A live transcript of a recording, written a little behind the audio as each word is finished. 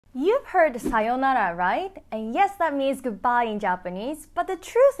You've heard sayonara, right? And yes, that means goodbye in Japanese, but the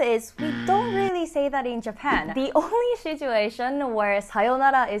truth is we don't really say that in Japan. The only situation where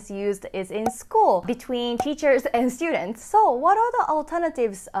sayonara is used is in school, between teachers and students. So what are the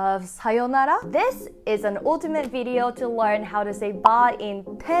alternatives of sayonara? This is an ultimate video to learn how to say bye in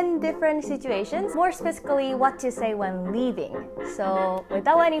 10 different situations, more specifically what to say when leaving. So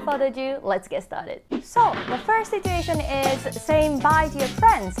without any further ado, let's get started. So the first situation is saying bye to your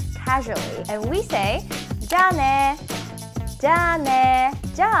friends casually, and we say "じゃあね,じゃあね."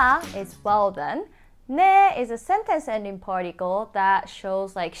 "じゃあ" is well then. "ね" is a sentence ending particle that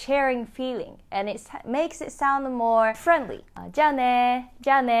shows like sharing feeling, and it makes it sound more friendly. じゃあね,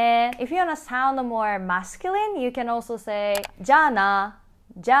じゃあね. If you want to sound more masculine, you can also say じゃあな,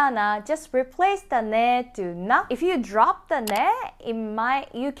 じゃあな. Just replace the ne to na. If you drop the ne,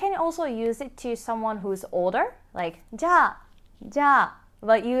 you can also use it to someone who's older, like じゃあ,じゃあ.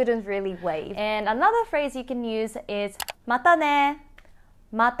 But you wouldn't really wave. And another phrase you can use is またね,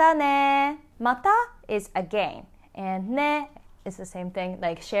 またね. Mata is again, and ne is the same thing,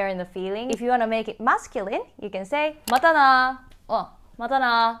 like sharing the feeling. If you want to make it masculine, you can say またな, oh, また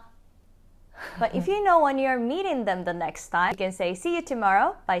な. But if you know when you're meeting them the next time, you can say see you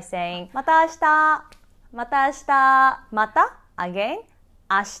tomorrow by saying また明日, また明日, また again,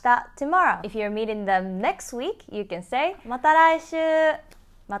 明日 tomorrow. If you're meeting them next week, you can say また来週,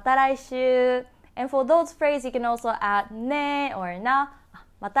 また来週. And for those phrases, you can also add ne or na.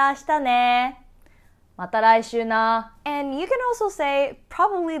 また明日ね, また来週な. And you can also say,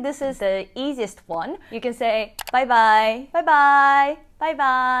 probably this is the easiest one. You can say bye bye, bye bye, bye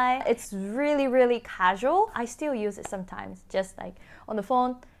bye. It's really, really casual. I still use it sometimes, just like on the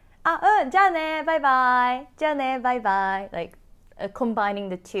phone. じゃあね, bye bye, じゃあね, bye bye. Like combining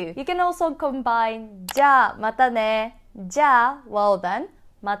the two. You can also combine じゃあまたね, じゃあ well then,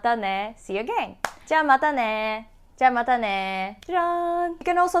 またね, see you again. じゃあまたね. じゃあまたね. You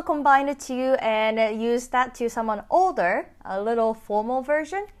can also combine the two and use that to someone older, a little formal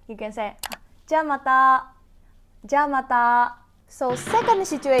version. You can say じゃあまた. じゃあまた. So second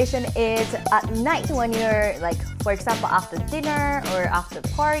situation is at night when you're like, for example, after dinner or after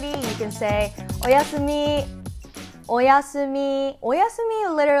party, you can say おやすみ. おやすみ. おやす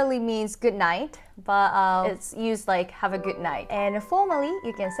み literally means good night, but it's used like have a good night. And formally,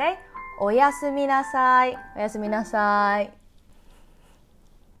 you can say おやすみなさい. おやすみなさい.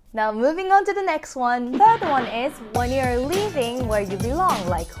 Now moving on to the next one. Third one is when you're leaving where you belong,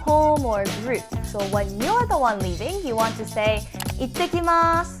 like home or group. So when you're the one leaving, you want to say 行ってき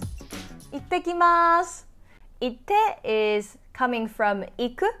ます. 行ってきます. 行って is coming from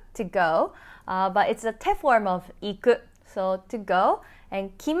行く to go, but it's a te form of 行く, so to go. And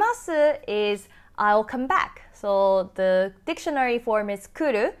来ます is I'll come back. So the dictionary form is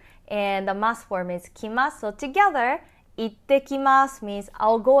来る. And the mas form is 来ます. So together, 行ってきます means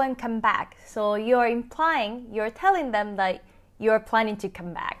I'll go and come back. So you're telling them that you're planning to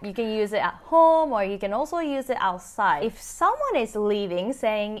come back. You can use it at home or you can also use it outside. If someone is leaving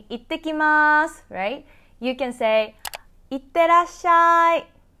saying 行ってきます, right? You can say 行ってらっしゃい.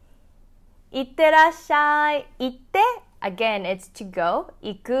 行ってらっしゃい. 行って, again, it's to go.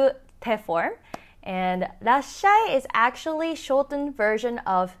 行く te form. And らっしゃい is actually shortened version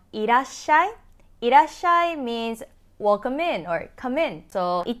of いらっしゃい. いらっしゃい means welcome in or come in.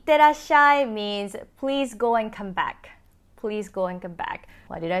 So いってらっしゃい means please go and come back. Please go and come back.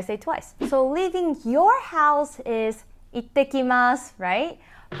 Why did I say twice? So leaving your house is 行ってきます, right?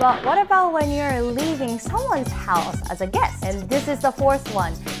 But what about when you're leaving someone's house as a guest? And this is the fourth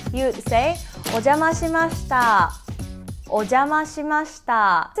one. You say お邪魔しました. お邪魔しまし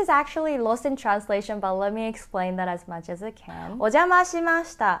た. This is actually lost in translation, but let me explain that as much as I can. お邪魔しま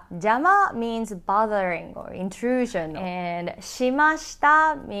した. 邪魔 means bothering or intrusion. And しまし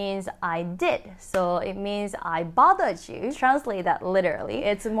た means I did. So it means I bothered you. Translate that literally.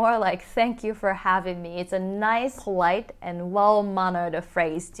 It's more like thank you for having me. It's a nice, polite, and well-mannered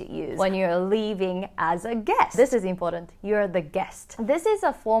phrase to use when you're leaving as a guest. This is important. You're the guest. This is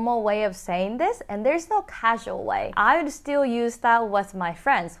a formal way of saying this, and there's no casual way. I would still use that with my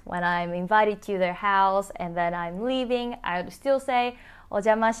friends. When I'm invited to their house and then I'm leaving, I would still say お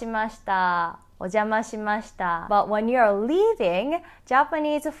邪魔しました. お邪魔しました. But when you're leaving,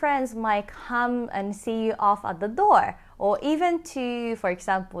 Japanese friends might come and see you off at the door, or even to, for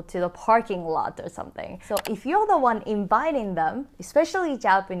example, to the parking lot or something. So if you're the one inviting them, especially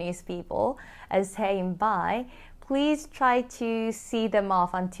Japanese people, and saying bye, please try to see them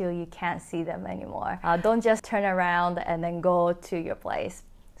off until you can't see them anymore. Don't just turn around and then go to your place.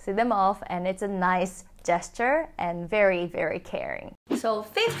 See them off, and it's a nice gesture and very, very caring. So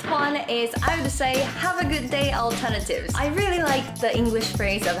fifth one is, I would say, have a good day alternatives. I really like the English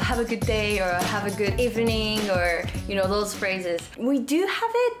phrase of have a good day or have a good evening, or those phrases. We do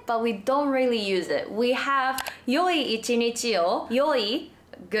have it, but we don't really use it. We have 良い一日を, 良い,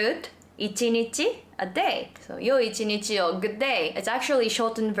 good, 一日, a day. So 良い一日を good day. It's actually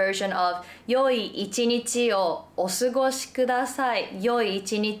shortened version of 良い一日をお過ごしください。良い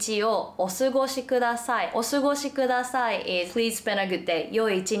一日をお過ごしください。お過ごしください is please spend a good day. 良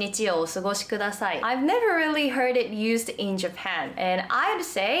い一日をお過ごしください. I've never really heard it used in Japan, and I'd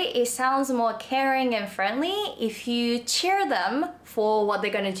say it sounds more caring and friendly if you cheer them for what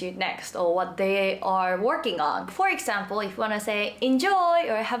they're gonna do next or what they are working on. For example, if you wanna say enjoy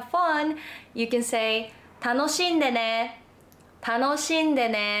or have fun, you can say 楽しんでね。楽しんで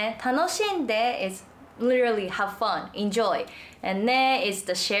ね。楽しんで is literally have fun, enjoy. And ね is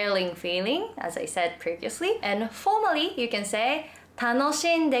the sharing feeling, as I said previously. And formally, you can say 楽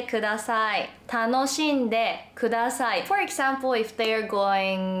しんでください。楽しんでください。For example, if they're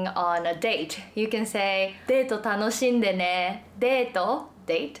going on a date, you can say デート楽しんでね。デート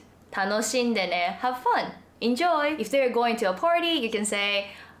date 楽しんでね。have fun, enjoy. If they're going to a party, you can say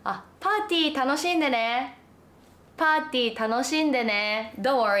パーティー楽しんでね。パーティー楽しんでね。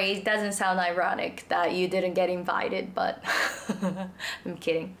Don't worry, it doesn't sound ironic that you didn't get invited, but I'm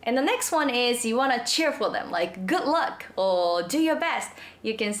kidding. And the next one is you want to cheer for them, like good luck or do your best.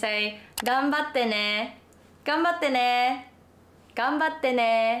 You can say 頑張ってね。頑張ってね。頑張って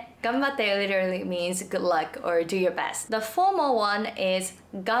ね。頑張って literally means good luck or do your best. The formal one is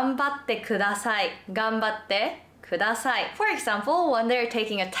頑張ってください。頑張ってください. For example, when they're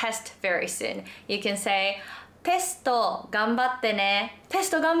taking a test very soon, you can say テスト頑張ってね。テ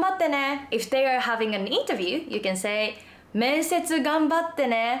スト頑張ってね。If they are having an interview, you can say 面接頑張って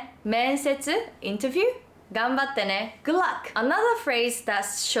ね。面接 interview 頑張ってね。Good luck. Another phrase that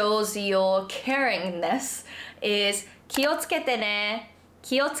shows your caringness is 気をつけてね。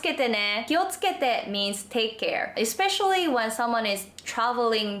気をつけてね。気をつけて means take care, especially when someone is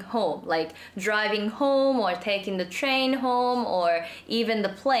traveling home, like driving home or taking the train home or even the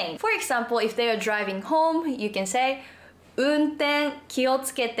plane. For example, if they are driving home, you can say 運転気を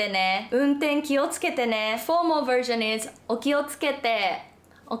つけてね。運転気をつけてね。Formal version is お気をつけて。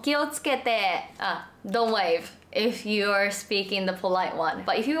お気をつけて。Don't wave if you're speaking the polite one.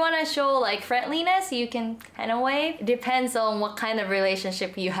 But if you want to show like friendliness, you can kind of wave. It depends on what kind of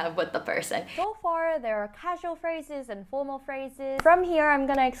relationship you have with the person. So far, there are casual phrases and formal phrases. From here, I'm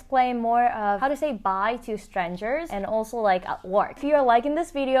gonna explain more of how to say bye to strangers and also like at work. If you're liking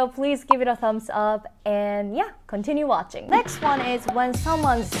this video, please give it a thumbs up and yeah, continue watching. Next one is when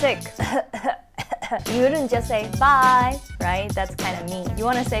someone's sick. You wouldn't just say bye, right? That's kind of mean. You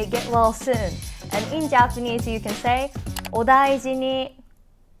want to say get well soon. And in Japanese, you can say お大事に。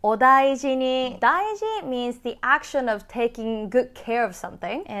お大事に。大事 means the action of taking good care of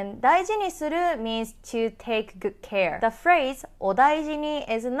something. And 大事にする means to take good care. The phrase お大事に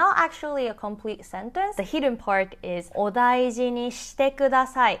is not actually a complete sentence. The hidden part is お大事にしてくだ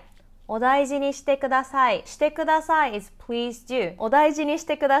さい。お大事にしてください。してください is please do. お大事にし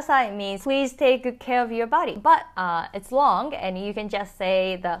てください means please take good care of your body. But it's long and you can just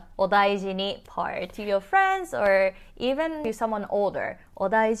say the お大事に part to your friends or even to someone older. お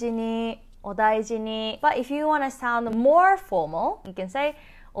大事に、お大事に. But if you want to sound more formal, you can say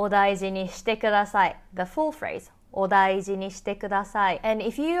お大事にしてください. The full phrase. お大事にしてください. And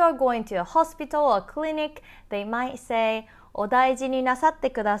if you are going to a hospital or clinic, they might say お大事になさって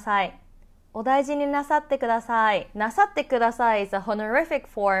ください。お大事になさってください。なさってください is a honorific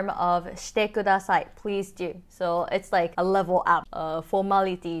form of してください。Please do. So it's like a level up,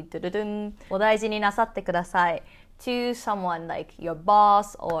 formality. お大事になさってください。To someone like your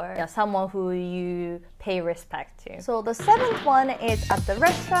boss or someone who you pay respect to. So the seventh one is at the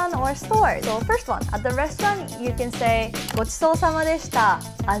restaurant or store. So first one, at the restaurant, you can say ごちそうさまでした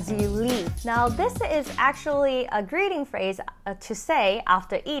as you leave. Now this is actually a greeting phrase to say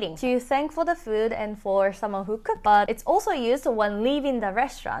after eating, to thank for the food and for someone who cooked. But it's also used when leaving the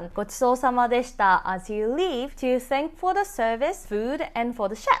restaurant. ごちそうさまでした as you leave, to thank for the service, food, and for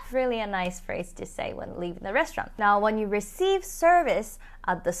the chef. Really a nice phrase to say when leaving the restaurant. Now when you receive service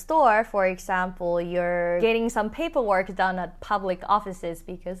at the store, for example, you're getting some paperwork done at public offices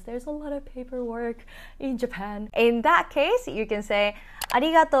because there's a lot of paperwork in Japan. In that case, you can say あ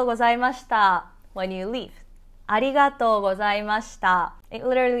りがとうございました when you leave. ありがとうございました. It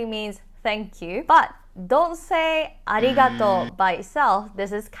literally means thank you. But don't say arigato by itself.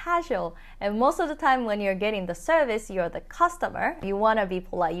 This is casual. And most of the time when you're getting the service, you're the customer. You want to be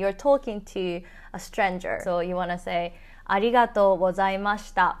polite. You're talking to a stranger. So you want to say arigato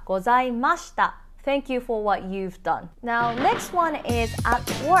gozaimashita. Gozaimashita. Thank you for what you've done. Now, next one is at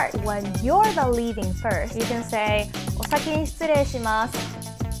work. When you're the leaving first, you can say お先に失礼します。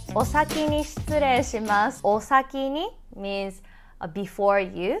お先に失礼します。お先に means before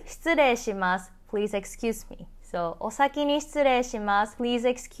you. 失礼します please excuse me. So, お先に失礼します please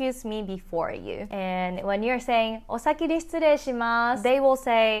excuse me before you. And when you're saying お先に失礼します they will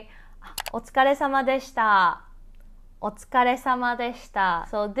say お疲れ様でした。お疲れ様でした。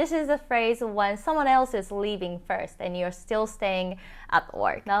So this is a phrase when someone else is leaving first and you're still staying at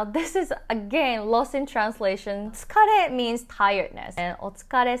work. Now this is again lost in translation. 疲れ means tiredness. And お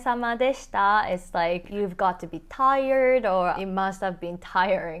疲れ様でした is like you've got to be tired or it must have been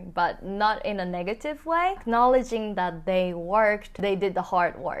tiring, but not in a negative way. Acknowledging that they worked, they did the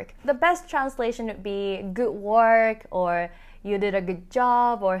hard work. The best translation would be good work or you did a good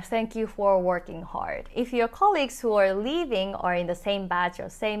job or thank you for working hard. If your colleagues who are leaving are in the same batch or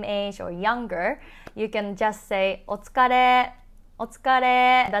same age or younger, you can just say お疲れ お疲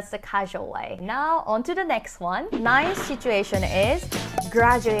れ. That's the casual way. Now on to the next one. Ninth situation is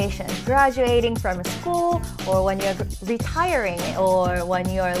graduation. Graduating from school or when you're retiring or when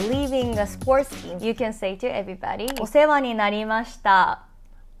you're leaving a sports team. You can say to everybody お世話になりました。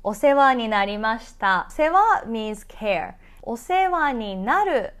お世話になりました。世話 means care. お世話にな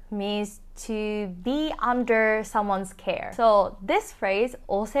る means to be under someone's care. So this phrase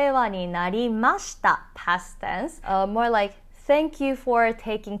お世話になりました past tense, more like thank you for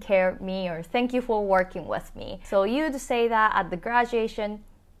taking care of me or thank you for working with me. So you'd say that at the graduation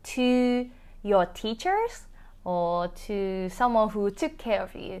to your teachers or to someone who took care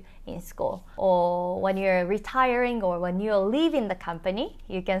of you in school. Or when you're retiring or when you're leaving the company,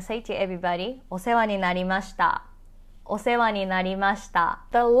 you can say to everybody お世話になりました。お世話になりました。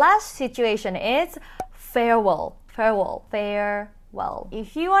The last situation is farewell. Farewell. Farewell.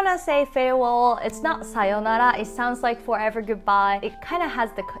 If you want to say farewell, it's not sayonara. It sounds like forever goodbye. It kind of has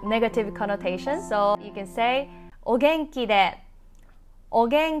the negative connotation. So you can say お元気で。お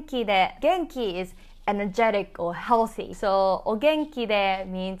元気で。元気 is energetic or healthy. So お元気で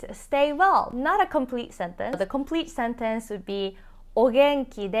means stay well. Not a complete sentence. The complete sentence would be お元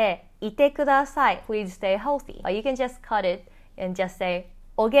気でいてください. Please stay healthy. You can just cut it and just say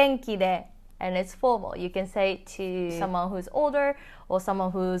お元気で and it's formal. You can say it to someone who's older or someone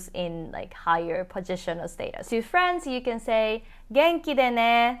who's in like higher position or status. To friends, you can say 元気で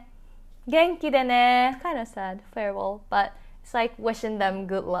ね. 元気でね. Kind of sad, farewell, but it's like wishing them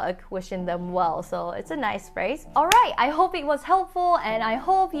good luck, wishing them well. So it's a nice phrase. Alright, I hope it was helpful and I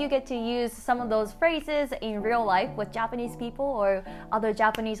hope you get to use some of those phrases in real life with Japanese people or other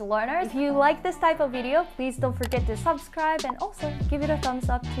Japanese learners. If you like this type of video, please don't forget to subscribe and also give it a thumbs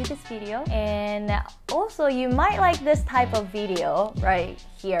up to this video. And also, you might like this type of video right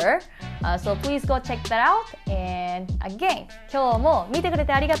here. So please go check that out. And again, 今日も見てくれ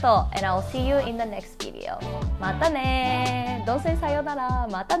てありがとう. And I will see you in the next video. またね. Don't say sayonara.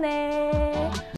 またね.